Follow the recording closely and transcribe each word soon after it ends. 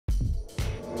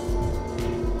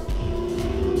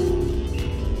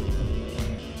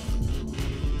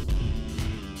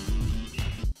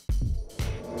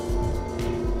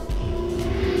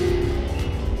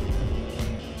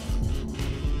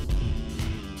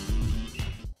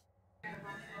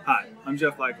I'm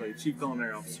Jeff Blackley, Chief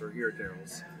Culinary Officer here at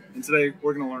Darryl's, and today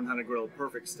we're going to learn how to grill a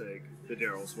perfect steak the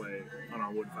Darryl's way on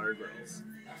our wood-fired grills.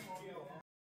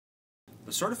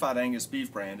 The certified Angus beef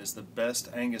brand is the best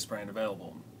Angus brand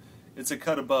available. It's a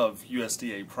cut above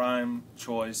USDA Prime,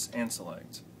 Choice, and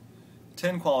Select.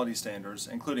 10 quality standards,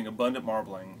 including abundant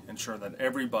marbling, ensure that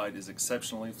every bite is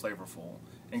exceptionally flavorful,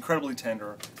 incredibly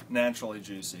tender, naturally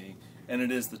juicy, and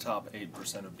it is the top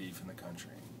 8% of beef in the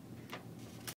country.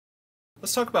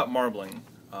 Let's talk about marbling.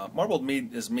 Marbled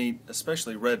meat is meat,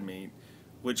 especially red meat,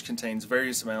 which contains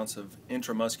various amounts of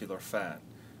intramuscular fat,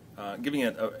 giving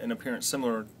it an appearance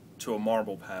similar to a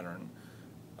marble pattern.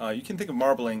 You can think of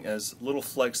marbling as little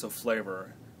flecks of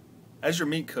flavor. As your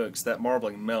meat cooks, that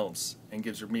marbling melts and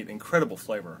gives your meat incredible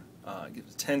flavor. It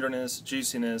gives tenderness,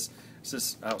 juiciness. It's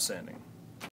just outstanding.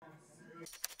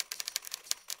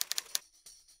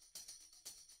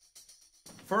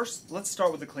 First, let's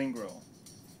start with a clean grill.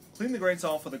 Clean the grates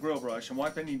off with a grill brush and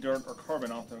wipe any dirt or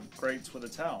carbon off the grates with a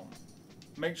towel.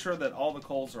 Make sure that all the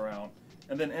coals are out,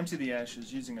 and then empty the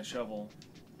ashes using a shovel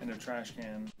in a trash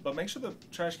can. But make sure the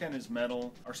trash can is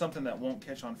metal or something that won't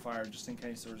catch on fire, just in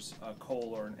case there's a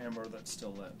coal or an ember that's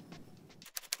still lit.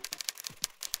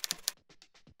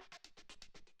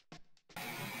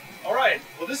 Alright,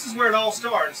 well this is where it all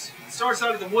starts. It starts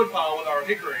out of the wood pile with our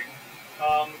hickory.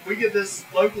 We get this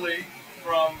locally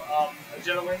from a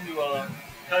gentleman who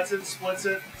cuts it, splits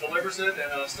it, delivers it,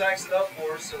 and stacks it up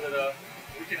for us so that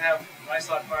we can have nice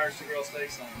hot fires to grill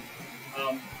steaks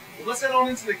on. Well, let's head on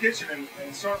into the kitchen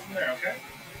and start from there, okay?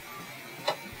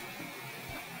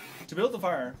 To build the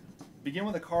fire, begin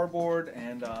with a cardboard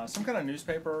and some kind of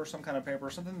newspaper or some kind of paper,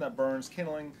 something that burns,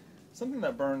 kindling, something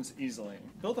that burns easily.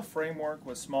 Build a framework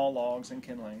with small logs and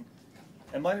kindling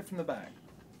and light it from the back.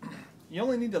 You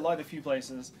only need to light a few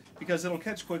places because it'll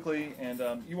catch quickly and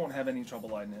you won't have any trouble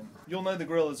lighting it. You'll know the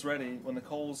grill is ready when the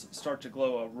coals start to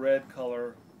glow a red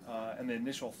color and the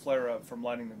initial flare up from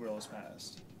lighting the grill is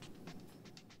passed.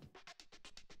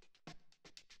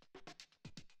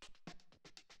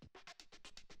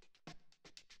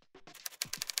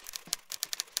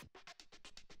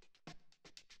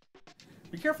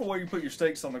 Be careful where you put your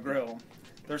steaks on the grill.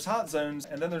 There's hot zones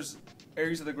and then there's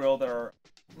areas of the grill that are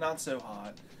not so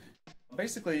hot.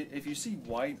 Basically, if you see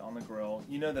white on the grill,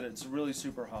 you know that it's really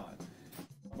super hot.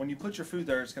 When you put your food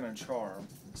there, it's going to char.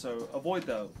 So avoid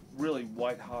the really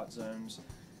white hot zones.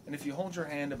 And if you hold your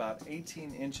hand about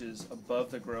 18 inches above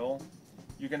the grill,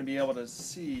 you're going to be able to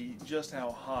see just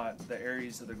how hot the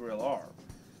areas of the grill are.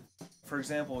 For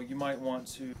example, you might want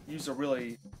to use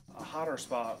a hotter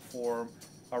spot for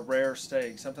a rare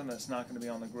steak, something that's not going to be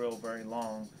on the grill very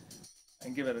long,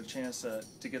 and give it a chance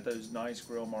to get those nice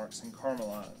grill marks and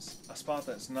caramelize. A spot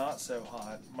that's not so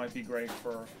hot might be great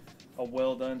for a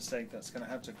well done steak that's going to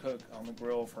have to cook on the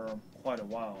grill for quite a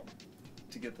while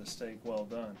to get the steak well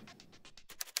done.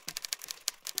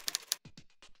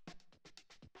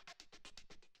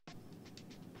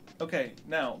 Okay,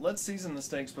 now let's season the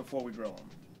steaks before we grill them.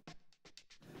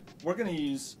 We're going to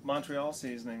use Montreal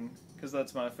seasoning because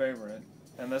that's my favorite,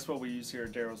 and that's what we use here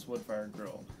at Darryl's Wood-Fired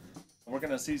Grill. We're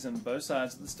going to season both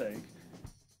sides of the steak,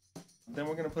 then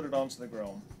we're going to put it onto the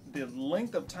grill. The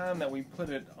length of time that we put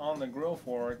it on the grill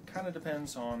for kind of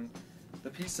depends on the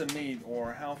piece of meat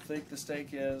or how thick the steak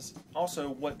is, also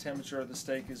what temperature the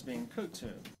steak is being cooked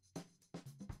to.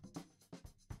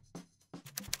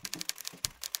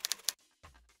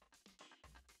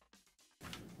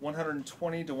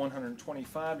 (120 to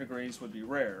 125 degrees would be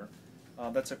rare.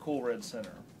 That's a cool red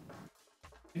center.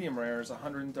 Medium rare is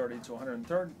 130 to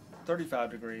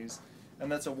 135 degrees, and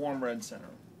that's a warm red center.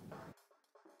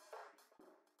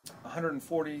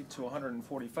 140 to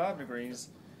 145 degrees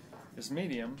is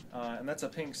medium, and that's a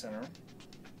pink center.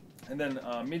 And then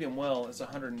medium well is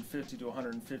 150 to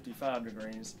 155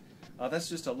 degrees. That's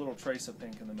just a little trace of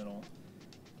pink in the middle.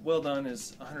 Well done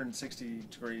is 160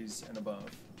 degrees and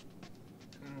above.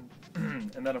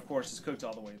 And that, of course, is cooked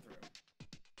all the way through.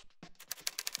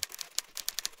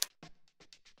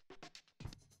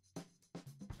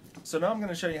 So now I'm going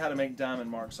to show you how to make diamond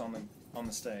marks on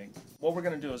the steak. What we're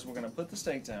going to do is we're going to put the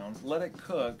steak down, let it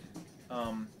cook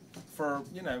for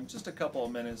just a couple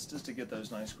of minutes just to get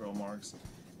those nice grill marks,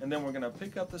 and then we're going to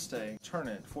pick up the steak, turn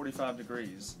it 45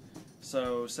 degrees.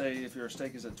 So say if your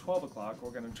steak is at 12 o'clock,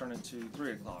 we're going to turn it to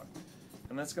 3 o'clock,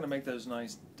 and that's going to make those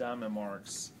nice diamond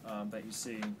marks that you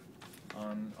see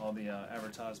on all the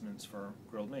advertisements for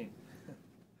grilled meat.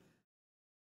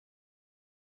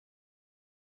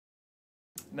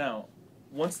 Now,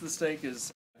 once the steak is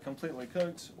completely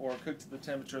cooked or cooked to the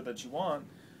temperature that you want,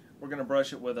 we're going to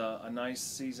brush it with a nice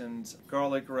seasoned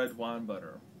garlic red wine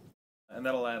butter. And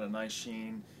that'll add a nice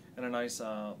sheen and a nice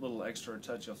little extra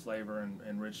touch of flavor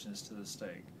and richness to the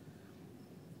steak.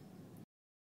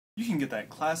 You can get that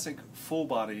classic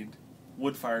full-bodied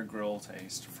wood-fired grill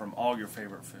taste from all your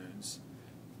favorite foods.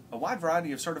 A wide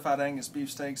variety of certified Angus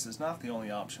beef steaks is not the only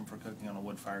option for cooking on a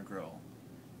wood-fired grill.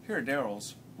 Here at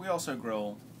Darryl's, we also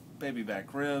grill baby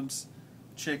back ribs,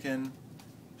 chicken,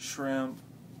 shrimp,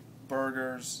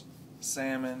 burgers,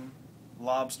 salmon,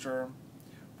 lobster.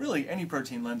 Really, any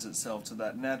protein lends itself to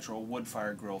that natural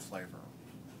wood-fired grill flavor.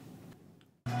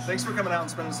 Thanks for coming out and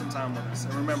spending some time with us.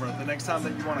 And remember, the next time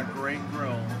that you want a great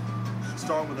grill,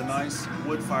 start with a nice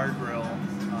wood-fired grill.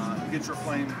 Get your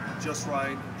flame just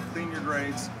right, clean your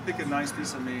grates, pick a nice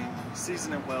piece of meat,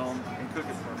 season it well, and cook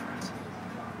it perfect.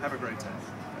 Have a great day.